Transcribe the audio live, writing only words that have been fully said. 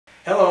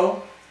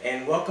Hello,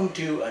 and welcome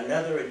to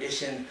another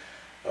edition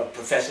of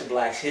Professor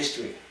Black's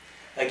History.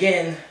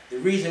 Again, the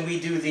reason we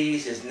do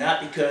these is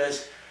not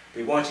because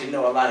we want you to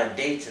know a lot of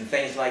dates and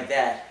things like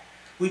that.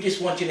 We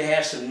just want you to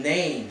have some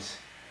names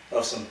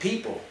of some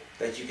people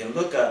that you can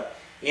look up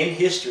in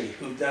history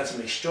who've done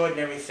some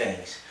extraordinary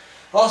things.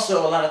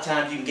 Also, a lot of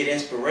times you can get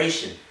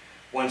inspiration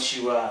once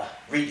you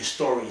read the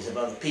stories of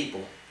other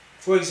people.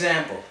 For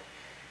example,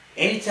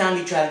 anytime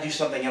you try to do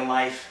something in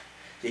life,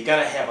 you're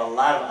going to have a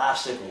lot of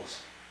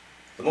obstacles.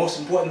 The most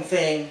important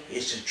thing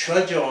is to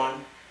trudge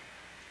on,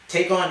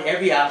 take on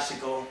every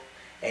obstacle,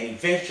 and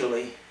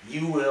eventually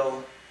you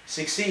will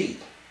succeed.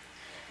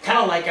 Kind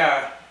of like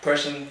our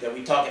person that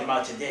we're talking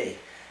about today,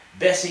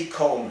 Bessie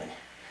Coleman.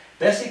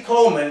 Bessie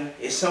Coleman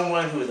is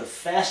someone who is a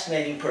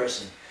fascinating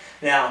person.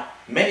 Now,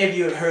 many of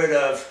you have heard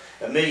of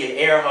Amelia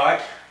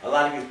Earhart. A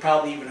lot of you have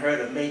probably even heard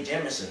of Mae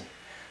Jemison.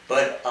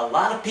 But a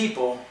lot of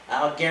people,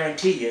 I'll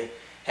guarantee you,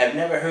 have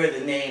never heard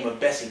the name of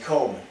Bessie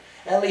Coleman.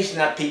 At least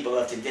not people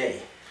of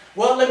today.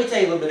 Well, let me tell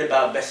you a little bit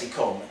about Bessie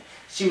Coleman.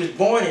 She was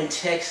born in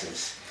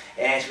Texas,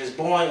 and she was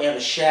born in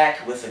a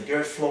shack with a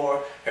dirt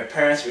floor. Her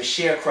parents were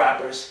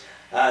sharecroppers.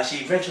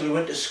 She eventually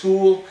went to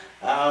school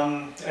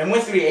and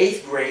went through the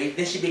 8th grade.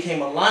 Then she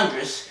became a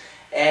laundress,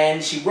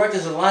 and she worked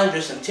as a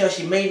laundress until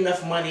she made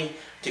enough money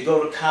to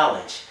go to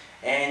college.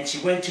 And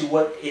she went to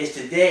what is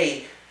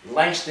today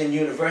Langston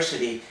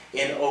University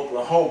in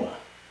Oklahoma.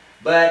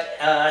 But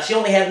she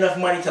only had enough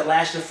money to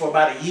last her for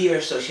about a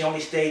year, so she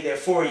only stayed there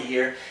for a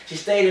year. She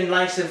stayed in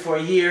Langston for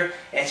a year,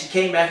 and she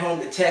came back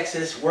home to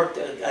Texas, worked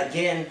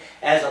again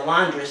as a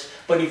laundress,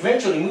 but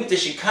eventually moved to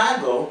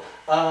Chicago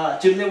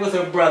to live with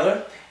her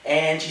brother.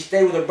 And she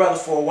stayed with her brother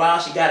for a while.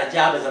 She got a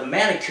job as a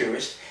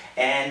manicurist,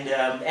 and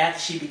after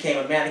she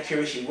became a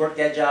manicurist, she worked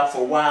that job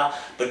for a while.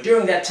 But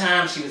during that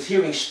time, she was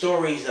hearing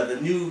stories of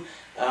the new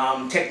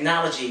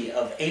technology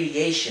of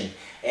aviation,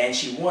 and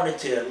she wanted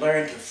to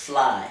learn to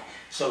fly.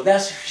 So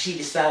that's what she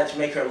decided to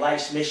make her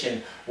life's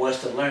mission, was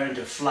to learn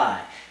to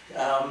fly.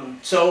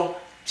 So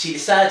she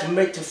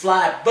decided to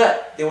fly,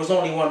 but there was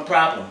only one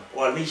problem,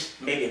 or at least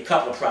maybe a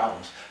couple of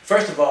problems.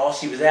 First of all,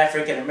 she was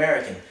African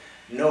American.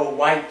 No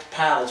white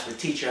pilots would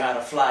teach her how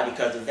to fly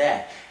because of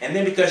that. And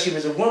then because she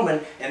was a woman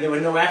and there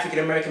were no African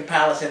American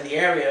pilots in the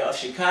area of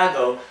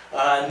Chicago,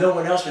 no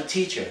one else would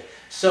teach her.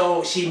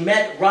 So she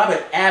met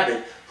Robert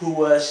Abbott, who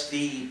was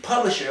the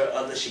publisher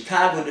of the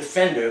Chicago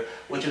Defender,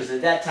 which was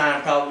at that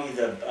time probably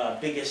the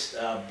biggest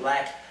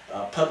black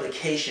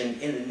publication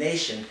in the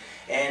nation.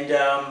 And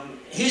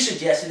he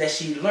suggested that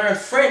she learn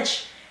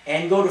French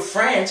and go to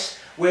France,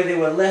 where they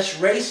were less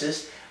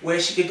racist, where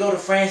she could go to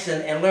France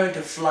and learn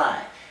to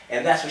fly.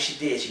 And that's what she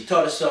did. She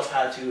taught herself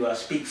how to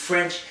speak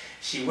French.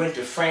 She went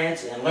to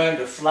France and learned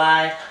to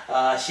fly.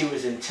 She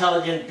was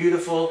intelligent,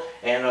 beautiful,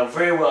 and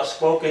very well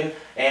spoken.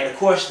 And of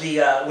course,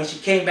 when she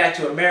came back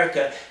to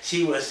America,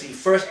 she was the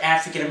first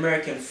African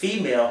American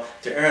female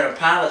to earn a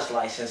pilot's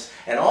license,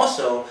 and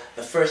also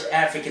the first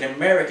African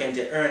American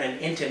to earn an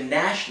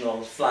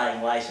international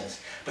flying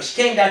license. But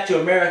she came back to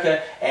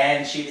America,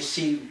 and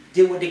she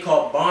did what they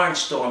call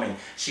barnstorming.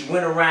 She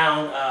went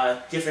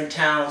around different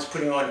towns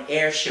putting on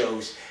air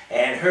shows.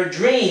 And her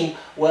dream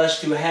was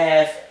to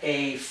have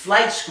a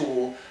flight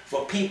school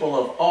for people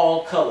of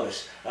all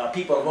colors,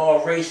 people of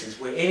all races,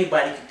 where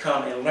anybody could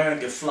come and learn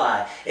to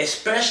fly,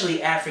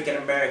 especially African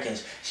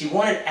Americans. She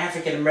wanted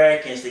African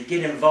Americans to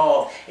get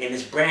involved in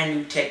this brand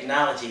new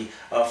technology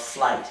of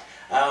flight.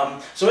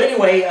 So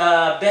anyway,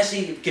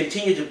 Bessie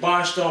continued to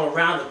barnstorm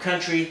around the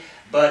country.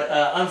 But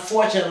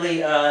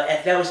unfortunately,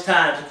 at those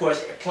times, of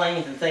course,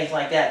 planes and things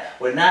like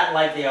that were not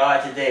like they are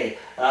today.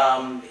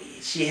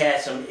 She had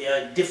some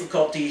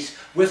difficulties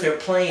with her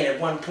plane at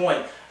one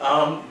point,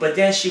 but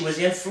then she was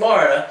in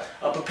Florida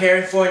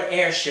preparing for an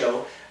air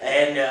show,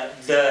 and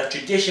the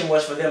tradition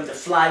was for them to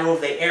fly over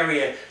the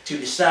area to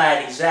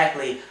decide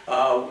exactly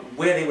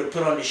where they would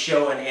put on the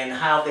show and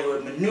how they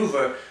would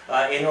maneuver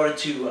in order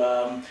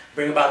to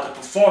bring about the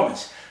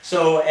performance.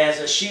 So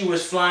as she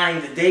was flying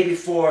the day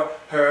before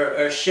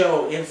her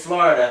show in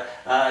Florida,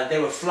 they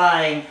were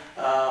flying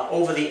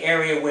over the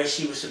area where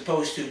she was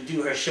supposed to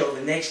do her show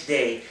the next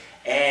day,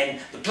 and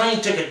the plane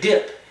took a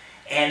dip.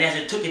 And as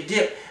it took a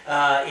dip,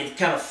 it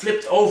kind of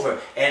flipped over.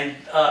 And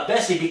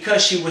Bessie,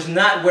 because she was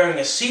not wearing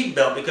a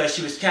seatbelt, because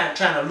she was kind of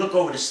trying to look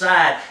over the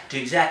side to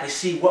exactly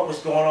see what was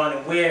going on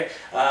and where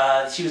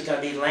she was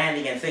going to be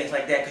landing and things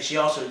like that, because she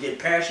also did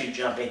parachute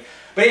jumping.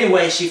 But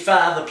anyway, she fell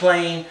out of the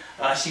plane.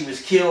 She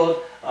was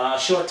killed. A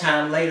short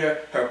time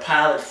later, her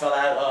pilot fell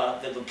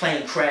out. The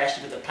plane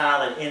crashed with the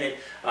pilot in it.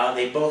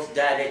 They both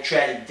died a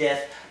tragic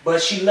death. But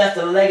she left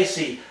a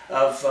legacy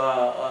of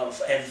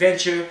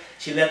adventure.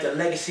 She left a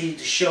legacy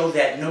to show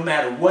that no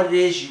matter what it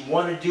is you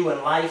want to do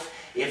in life,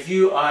 if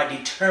you are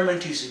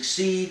determined to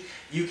succeed,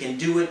 you can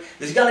do it.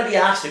 There's going to be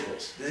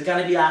obstacles. There's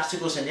going to be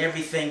obstacles in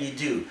everything you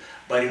do.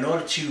 But in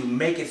order to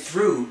make it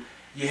through,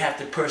 you have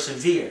to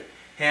persevere.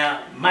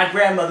 Now, my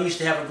grandmother used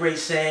to have a great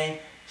saying.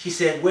 She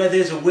said, where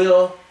there's a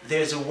will,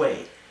 there's a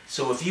way.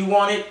 So if you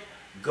want it,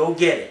 go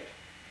get it.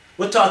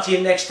 We'll talk to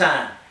you next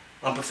time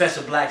on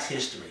Professor Black's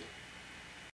History.